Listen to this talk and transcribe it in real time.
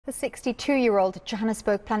The 62-year-old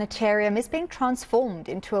Johannesburg Planetarium is being transformed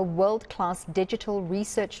into a world-class digital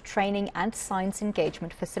research, training and science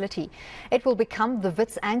engagement facility. It will become the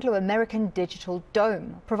Wits Anglo American Digital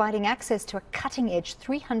Dome, providing access to a cutting-edge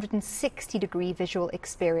 360-degree visual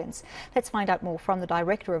experience. Let's find out more from the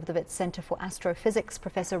director of the Wits Centre for Astrophysics,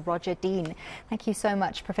 Prof Roger Deane. Thank you so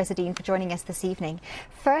much, Professor Deane, for joining us this evening.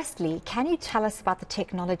 Firstly, can you tell us about the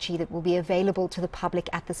technology that will be available to the public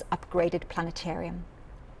at this upgraded planetarium?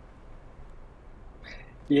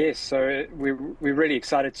 Yes, so we're really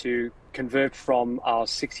excited to convert from our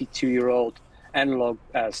 62-year-old analog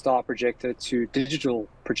star projector to digital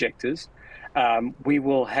projectors. We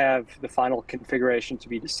will have the final configuration to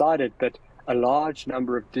be decided, but a large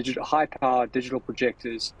number of high-power digital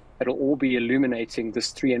projectors that will all be illuminating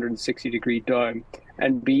this 360-degree dome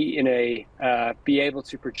and be able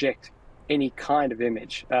to project any kind of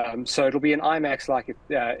image. So it'll be an IMAX-like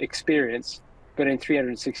experience, but in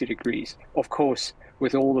 360 degrees. Of course,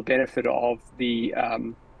 with all the benefit of the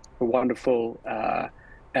wonderful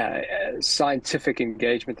scientific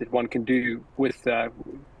engagement that one can do with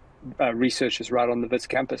researchers right on the Wits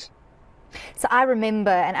campus. So I remember,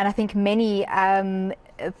 and I think many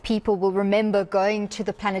people will remember going to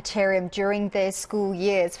the planetarium during their school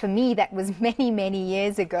years. For me, that was many, many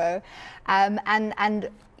years ago. And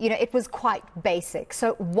you know, it was quite basic.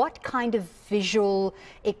 So what kind of visual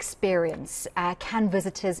experience can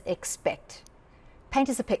visitors expect? Paint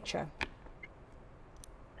us a picture.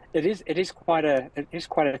 It is quite a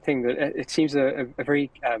thing that it seems a very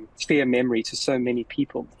clear memory to so many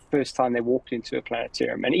people the first time they walked into a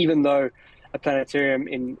planetarium. And even though a planetarium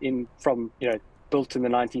from built in the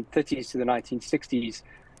 1930s to the 1960s,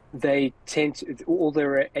 they tend to, all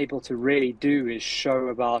they're able to really do is show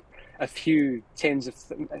about a few tens of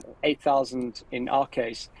 8,000 in our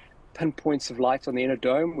case pinpoints of light on the inner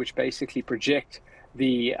dome, which basically project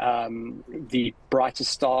the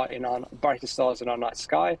brightest stars in our night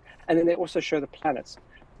sky, and then they also show the planets.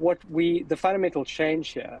 The fundamental change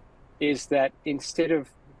here is that instead of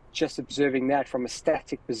just observing that from a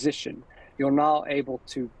static position, you're now able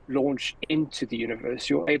to launch into the universe.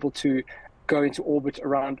 You're able to go into orbit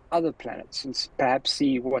around other planets and perhaps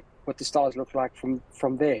see what the stars look like from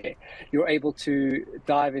there. You're able to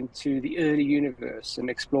dive into the early universe and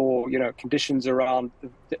explore, conditions around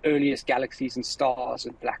the earliest galaxies and stars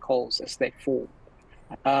and black holes as they form.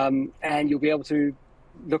 And you'll be able to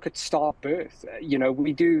look at star birth.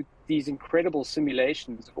 We do these incredible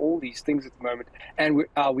simulations of all these things at the moment, and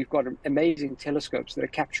we've got amazing telescopes that are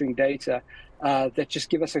capturing data that just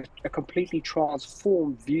give us a completely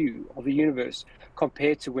transformed view of the universe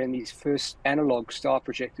compared to when these first analog star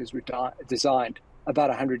projectors were designed about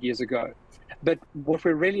 100 years ago. But what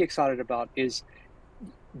we're really excited about is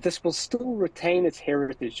this will still retain its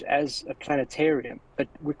heritage as a planetarium, but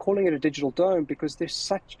we're calling it a digital dome because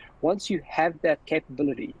once you have that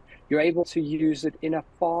capability, you're able to use it in a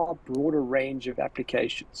far broader range of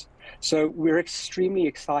applications. So we're extremely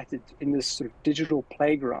excited in this sort of digital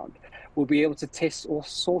playground. We'll be able to test all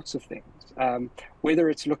sorts of things, whether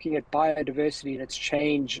it's looking at biodiversity and its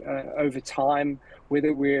change over time,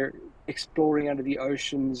 whether we're exploring under the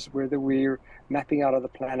oceans, whether we're mapping out other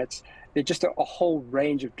planets. There's just a whole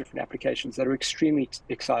range of different applications that are extremely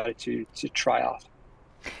excited to try out.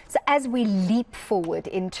 So as we leap forward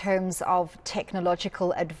in terms of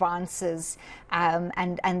technological advances and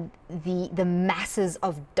the masses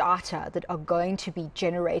of data that are going to be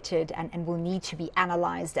generated and will need to be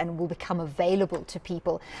analyzed and will become available to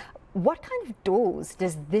people, what kind of doors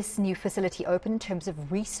does this new facility open in terms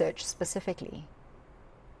of research specifically?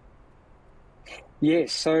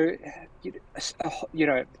 Yes, so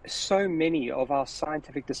so many of our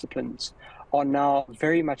scientific disciplines are now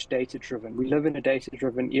very much data-driven. We live in a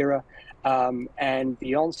data-driven era, and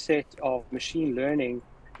the onset of machine learning,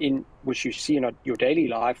 in which you see in your daily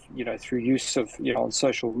life, through use of on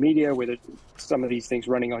social media, whether some of these things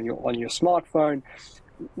running on your smartphone,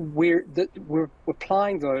 we're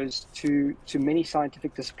applying those to many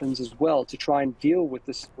scientific disciplines as well to try and deal with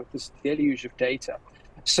this deluge of data.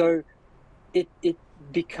 So it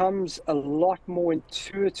becomes a lot more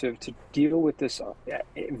intuitive to deal with this,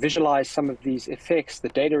 visualize some of these effects, the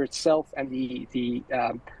data itself, and the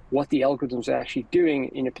what the algorithms are actually doing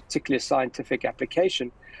in a particular scientific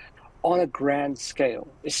application on a grand scale.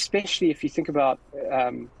 Especially if you think about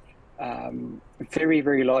very,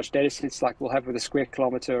 very large data sets like we'll have with a square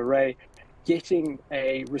kilometer array, getting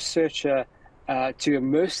a researcher to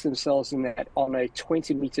immerse themselves in that on a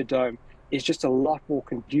 20-meter dome is just a lot more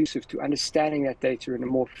conducive to understanding that data in a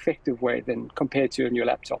more effective way than compared to on your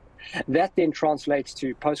laptop. That then translates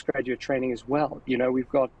to postgraduate training as well. We've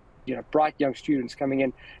got bright young students coming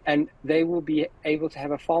in, and they will be able to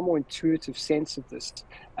have a far more intuitive sense of this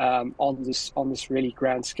on this really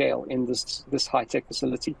grand scale in this high-tech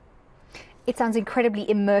facility. It sounds incredibly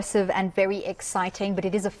immersive and very exciting, but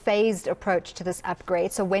it is a phased approach to this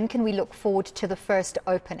upgrade. So when can we look forward to the first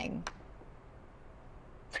opening?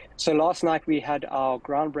 So last night we had our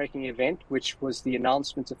groundbreaking event, which was the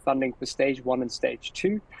announcement of funding for Stage 1 and Stage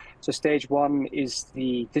 2. So Stage 1 is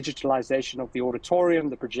the digitalization of the auditorium,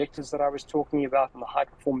 the projectors that I was talking about, and the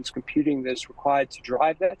high-performance computing that's required to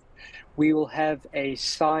drive that. We will have a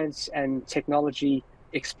science and technology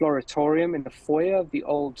exploratorium in the foyer of the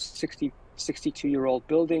old 62-year-old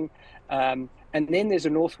building. And then there's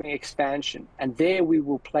a North Wing expansion. And there we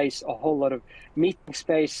will place a whole lot of meeting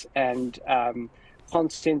space and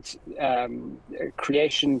content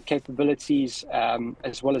creation capabilities,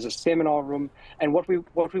 as well as a seminar room. And what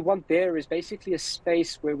we want there is basically a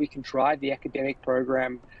space where we can drive the academic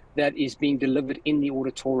program that is being delivered in the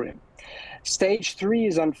auditorium. Stage 3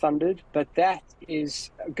 is unfunded, but that is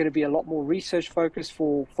going to be a lot more research focused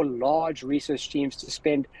for large research teams to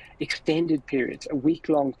spend extended periods,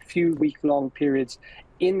 few week-long periods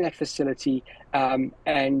in that facility,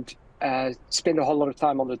 and spend a whole lot of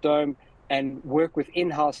time on the dome and work with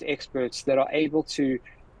in-house experts that are able to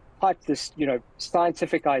pipe this,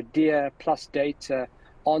 scientific idea plus data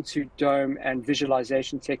onto dome and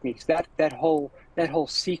visualization techniques. That whole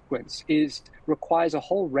sequence requires a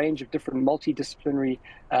whole range of different multidisciplinary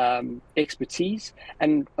expertise,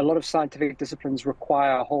 and a lot of scientific disciplines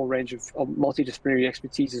require a whole range of multidisciplinary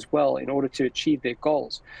expertise as well in order to achieve their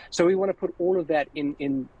goals. So we want to put all of that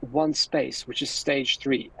in one space, which is Stage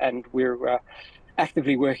 3, and we're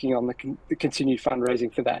actively working on the continued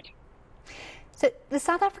fundraising for that. So the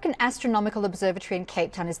South African Astronomical Observatory in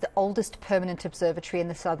Cape Town is the oldest permanent observatory in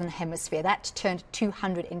the Southern Hemisphere. That turned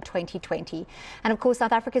 200 in 2020. And of course,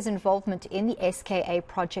 South Africa's involvement in the SKA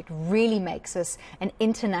project really makes us an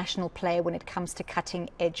international player when it comes to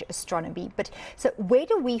cutting-edge astronomy. But so where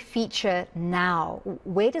do we feature now?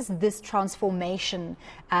 Where does this transformation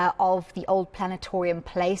of the old planetarium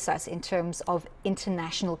place us in terms of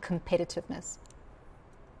international competitiveness?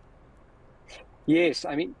 Yes,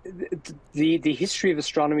 I mean, the history of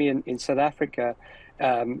astronomy in South Africa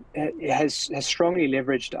has strongly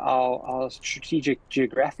leveraged our strategic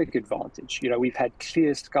geographic advantage. We've had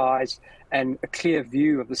clear skies and a clear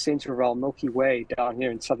view of the center of our Milky Way down here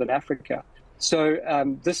in Southern Africa. So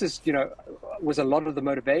this is, was a lot of the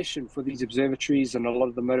motivation for these observatories and a lot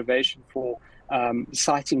of the motivation for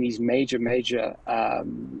siting these major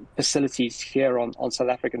facilities here on South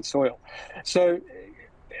African soil. So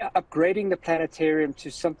upgrading the planetarium to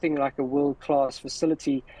something like a world-class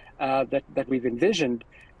facility that we've envisioned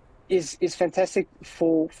is fantastic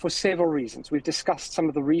for several reasons. We've discussed some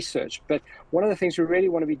of the research, but one of the things we really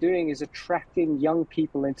want to be doing is attracting young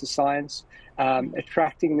people into science,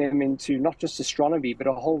 attracting them into not just astronomy, but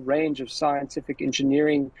a whole range of scientific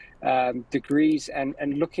engineering degrees,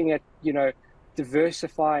 and looking at,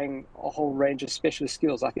 diversifying a whole range of specialist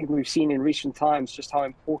skills. I think we've seen in recent times just how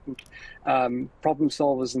important problem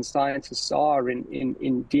solvers and scientists are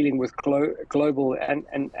in dealing with global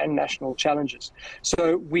and national challenges.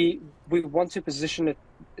 So we want to position it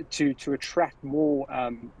to attract more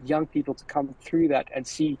young people to come through that and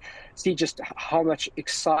see just how much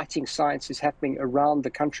exciting science is happening around the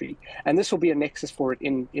country. And this will be a nexus for it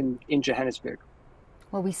in Johannesburg.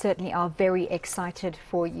 Well, we certainly are very excited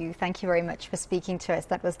for you. Thank you very much for speaking to us.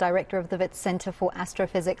 That was Director of the Wits Centre for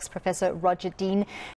Astrophysics, Professor Roger Deane.